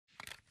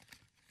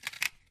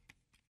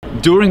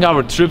During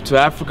our trip to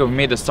Africa, we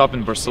made a stop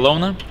in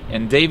Barcelona,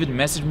 and David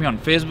messaged me on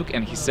Facebook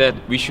and he said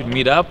we should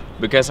meet up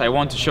because I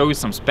want to show you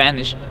some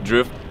Spanish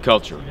drift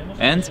culture.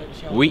 And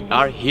we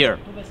are here.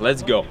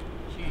 Let's go.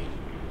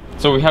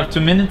 So we have 2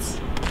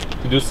 minutes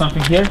to do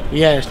something here?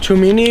 Yes, 2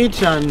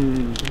 minutes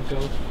and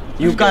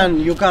you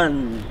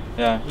can.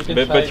 Yeah,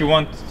 but you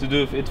want to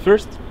do it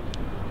first?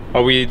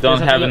 Or we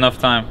don't have enough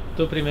time?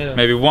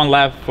 Maybe 1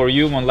 lap for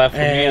you, 1 lap for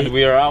me, and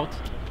we are out?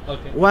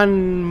 Okay.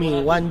 1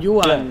 me, 1 you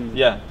and...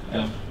 Yeah.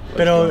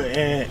 Pero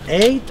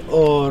 8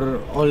 or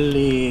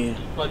only...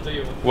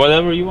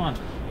 Whatever you want.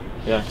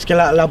 Yeah. Es que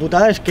la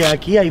putada es que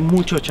aquí hay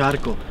mucho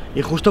charco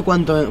y justo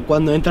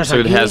cuando entras so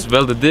aquí it has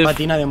well the diff,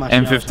 patina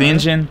demasiado, M50 ¿sabes?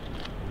 engine,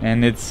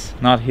 and it's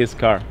not his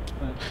car.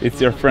 It's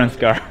your friend's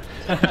car.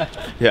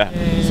 Yeah.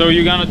 So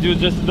you're gonna do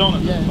just a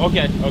donut? Yeah.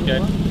 Okay.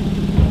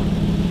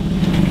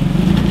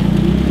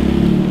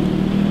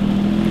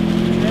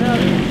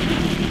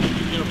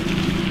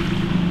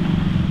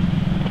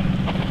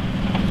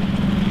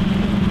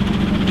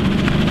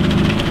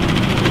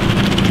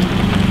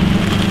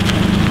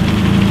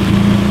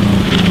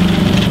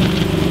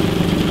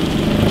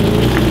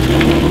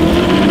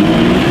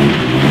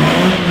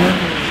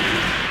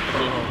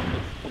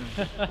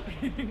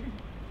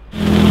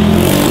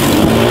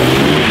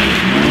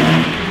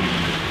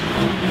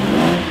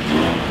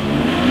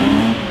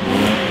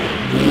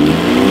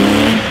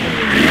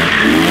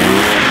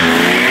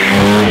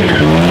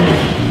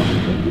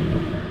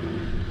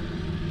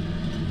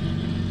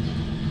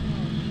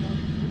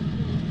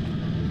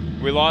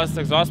 We lost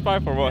exhaust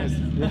pipe or what?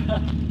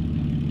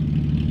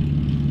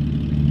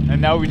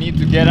 And now we need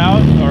to get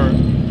out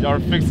or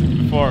fix it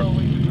before.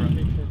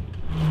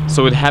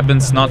 So it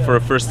happens not for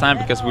the first time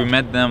because we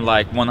met them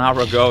like 1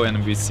 hour ago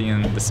and we've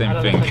seen the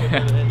same thing.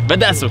 But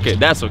that's okay.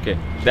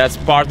 That's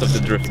part of the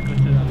drifting.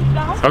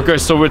 Okay,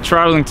 so we're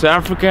traveling to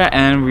Africa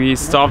and we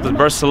stopped at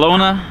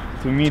Barcelona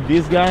to meet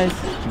these guys.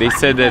 They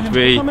said that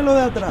they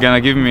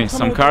gonna give me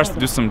some cars to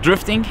do some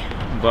drifting,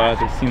 but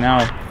I see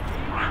now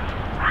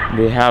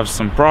they have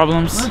some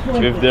problems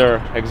with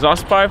their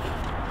exhaust pipe.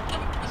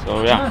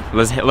 So yeah,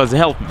 let's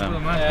help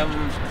them.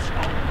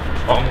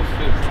 Almost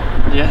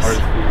fixed. Yes,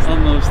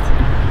 almost.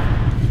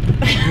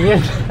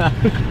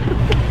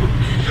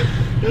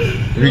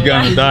 We're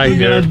gonna die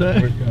here.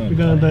 We're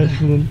gonna die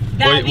soon.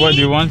 What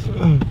do you want? De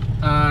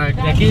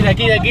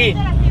aquí.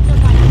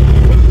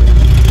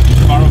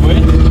 Far away?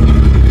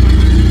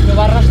 Me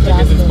va arrastrando.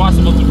 Because it's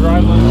possible to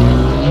drive on.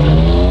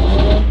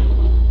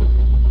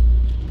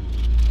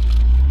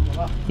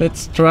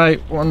 Let's try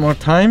one more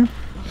time.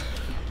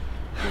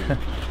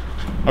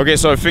 Okay,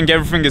 so I think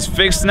everything is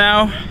fixed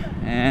now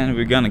and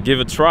we're gonna give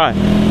it a try.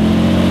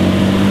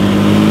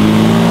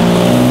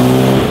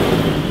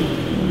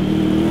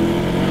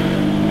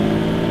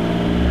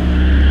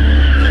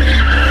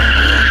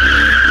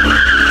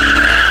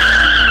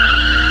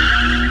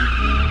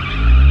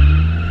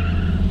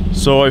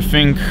 So I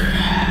think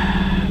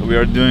we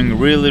are doing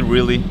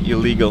really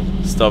illegal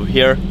stuff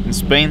here in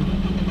Spain,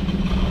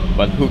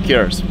 but who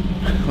cares?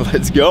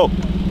 Let's go!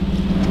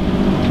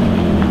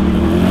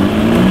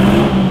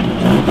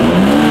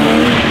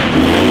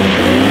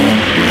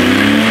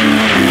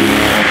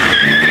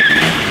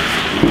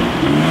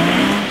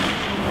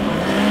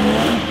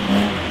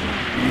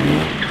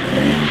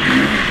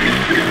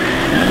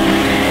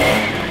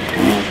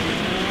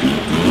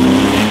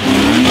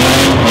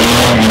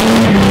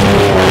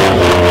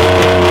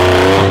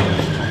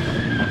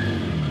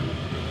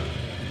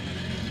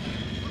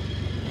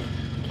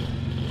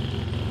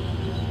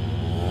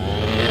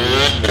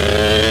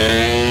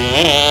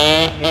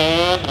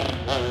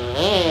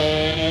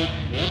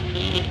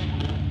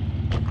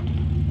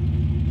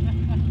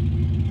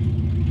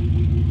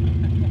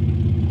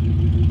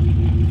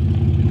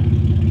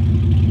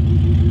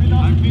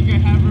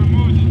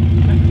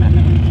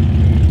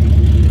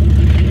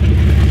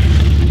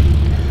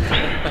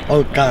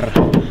 Old car.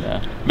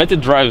 Yeah. But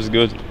it drives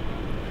good.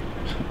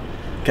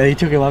 Que ha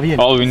dicho que va bien.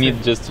 All we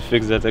need just to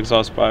fix that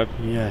exhaust pipe.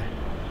 Yeah.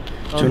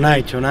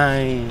 Tonight,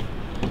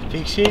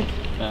 fix it.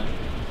 Yeah.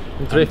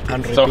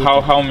 And So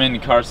repeat. how many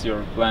cars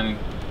you're planning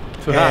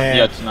to have?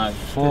 Yeah, tonight.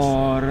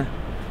 4,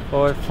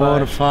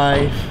 4,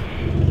 5.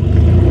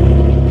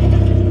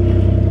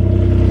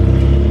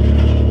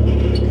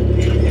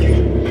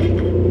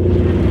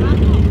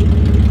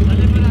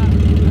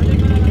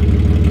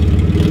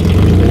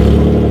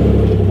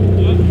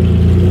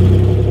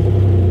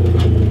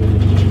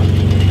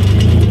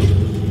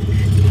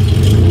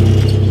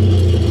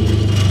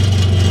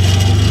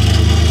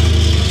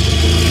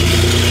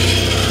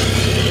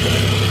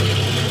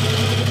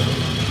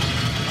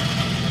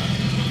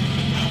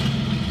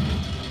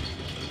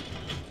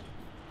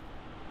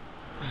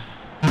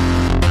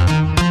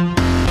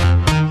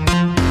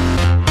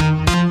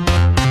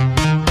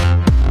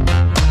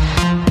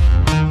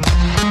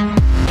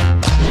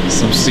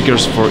 Some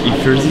stickers for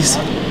E30s.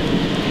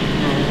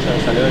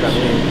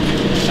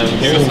 And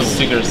here are some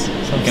stickers you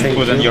can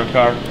put in your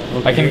car.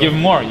 I can give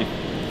more.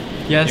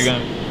 Yes.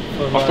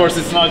 Of course,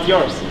 it's not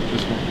yours.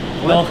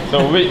 No.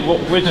 So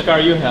which car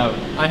you have?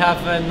 I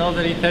have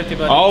another E30,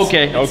 but Oh,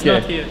 okay, it's okay.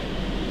 not here.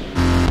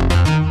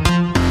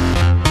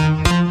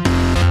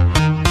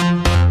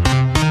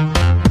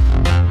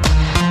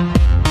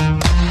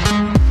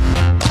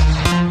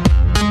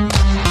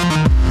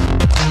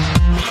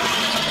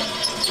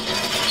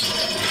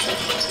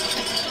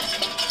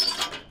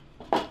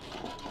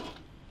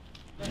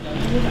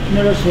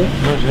 No lo sé.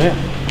 No sé.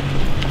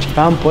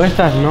 Estaban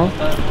puestas, ¿no?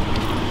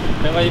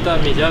 Tengo ahí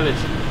todas mis llaves.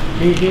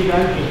 Sí, sí,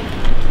 tranqui.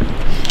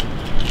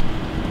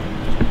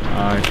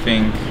 I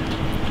think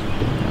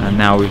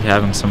now we're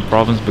having some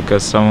problems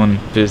because someone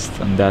pissed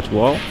on that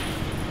wall,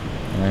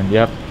 and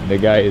yep, the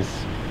guy is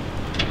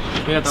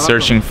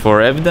searching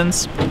for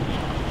evidence.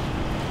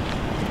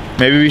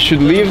 Maybe we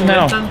should leave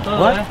now.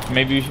 What?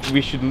 Maybe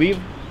we should leave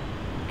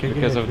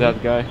because of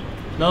that guy.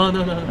 No.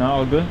 No,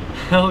 all good?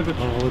 All good.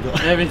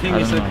 Everything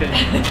is okay.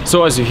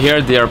 So as you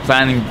hear, they are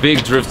planning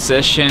big drift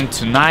session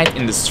tonight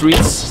in the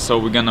streets, so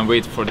we're gonna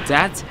wait for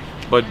that.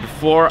 But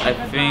before, I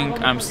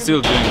think I'm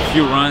still doing a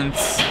few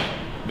runs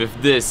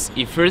with this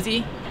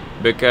E30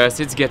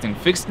 because it's getting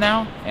fixed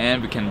now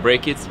and we can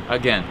break it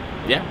again.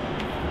 Yeah?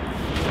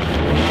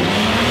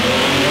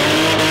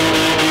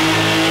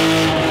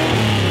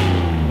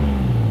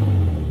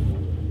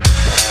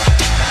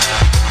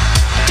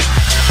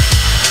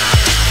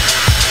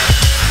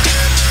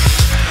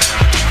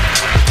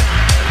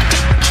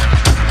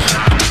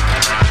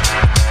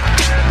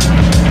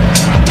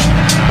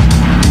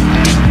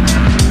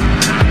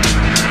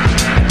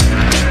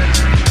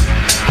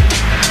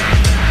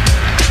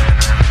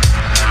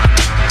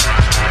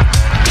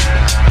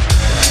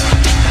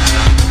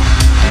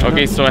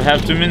 Okay, so I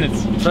have 2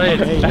 minutes. Try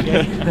it.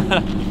 Okay.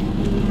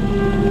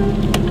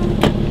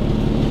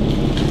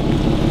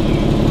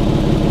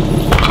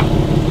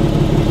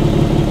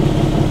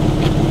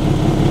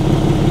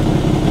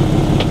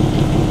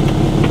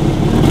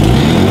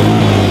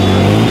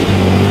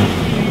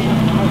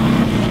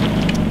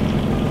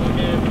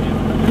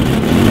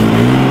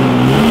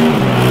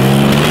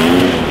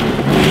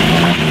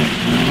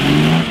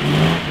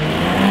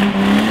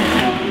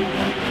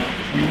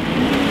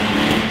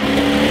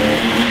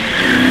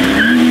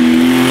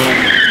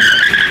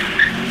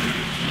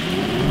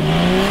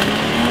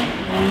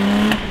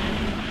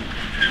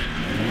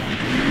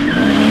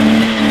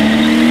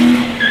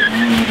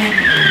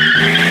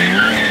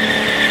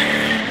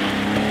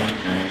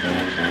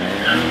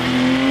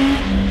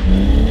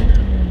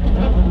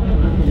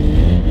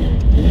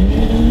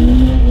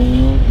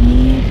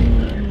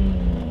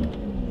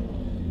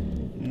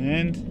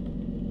 And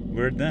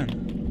we're done.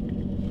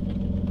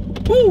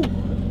 Woo!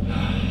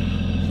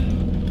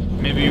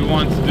 Maybe you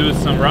want to do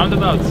some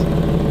roundabouts?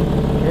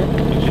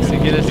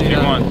 If you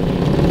want.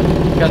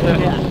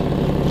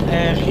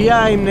 Here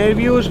I'm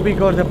nervous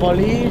because the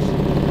police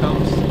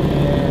Comes.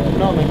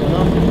 no me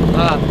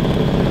conoce.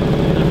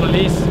 The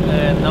police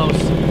knows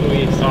who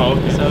he is. Oh,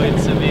 okay. So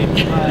it's a bit.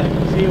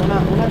 Sí, una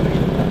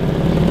pregunta.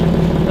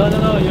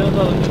 No, yo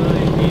todo.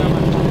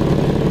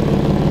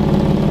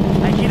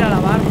 Hay que ir a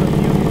lavarlo,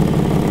 tío.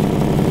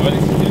 What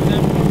is his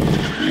name?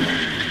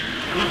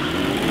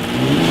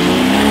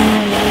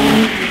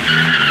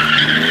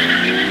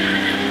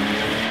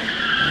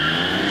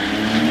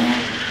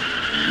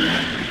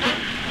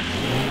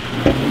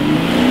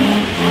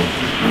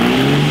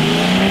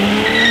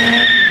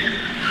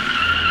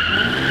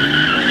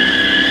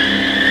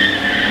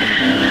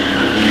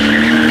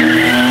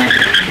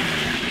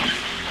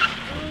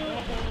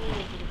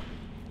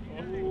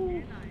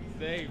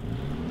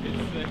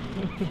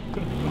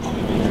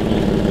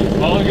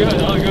 All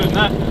good,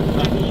 nah.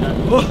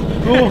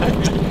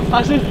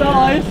 ¿Has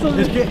estado a eso?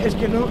 Es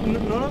que no lo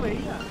veía.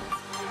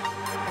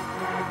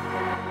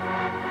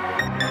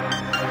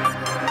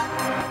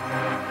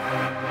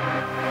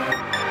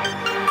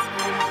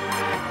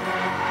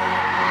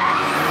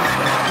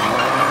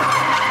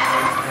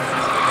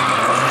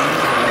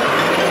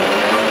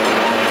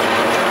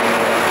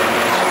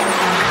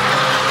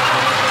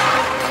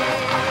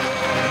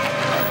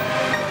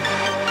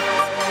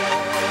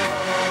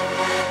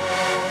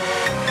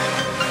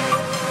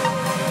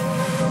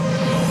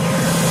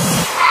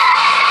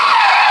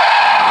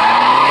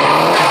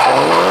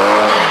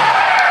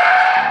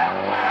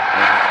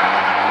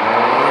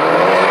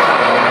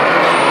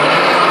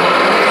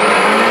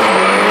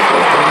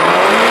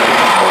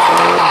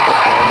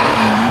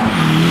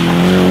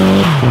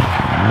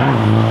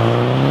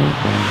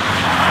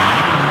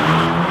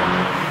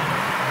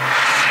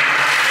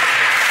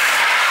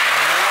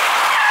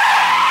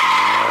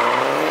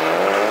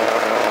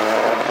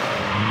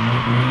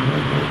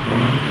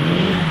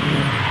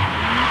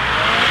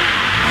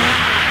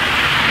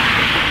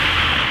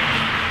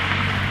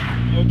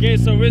 Okay,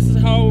 so this is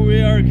how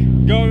we are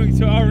going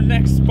to our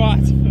next spot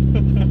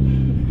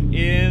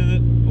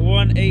in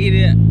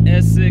 180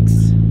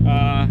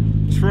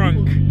 S6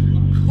 trunk.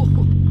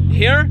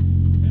 Here?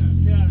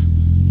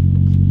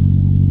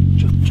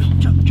 Jump.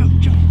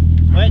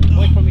 Wait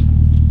for me.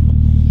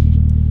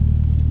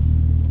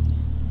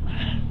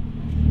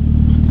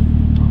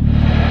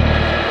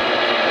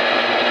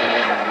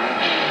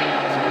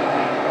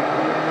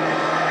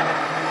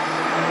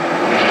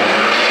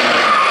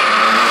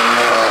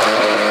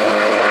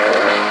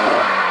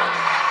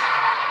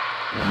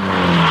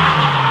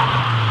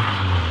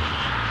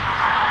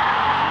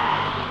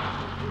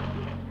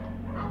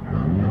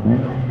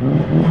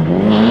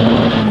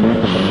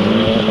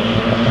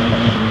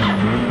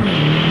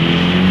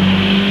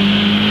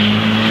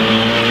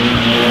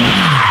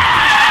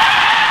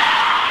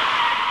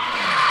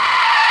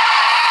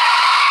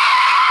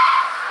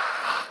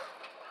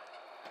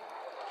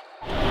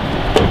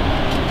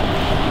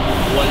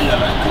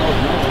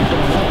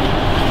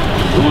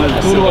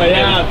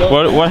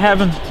 What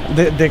happened?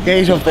 The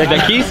case of the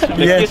keys?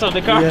 The keys of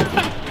the car?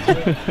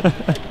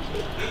 Yeah.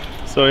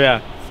 So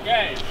yeah,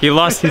 he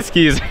lost his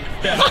keys.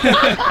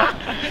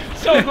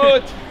 So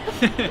good.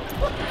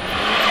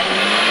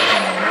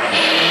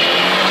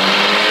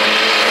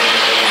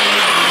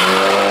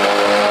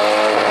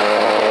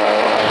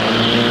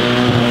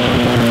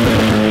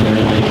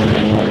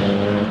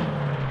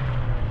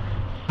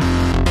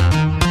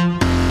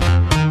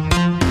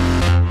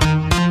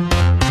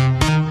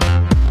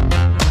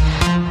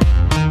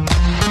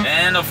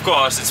 And of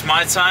course, it's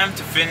my time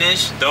to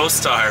finish those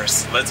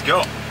tires. Let's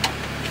go.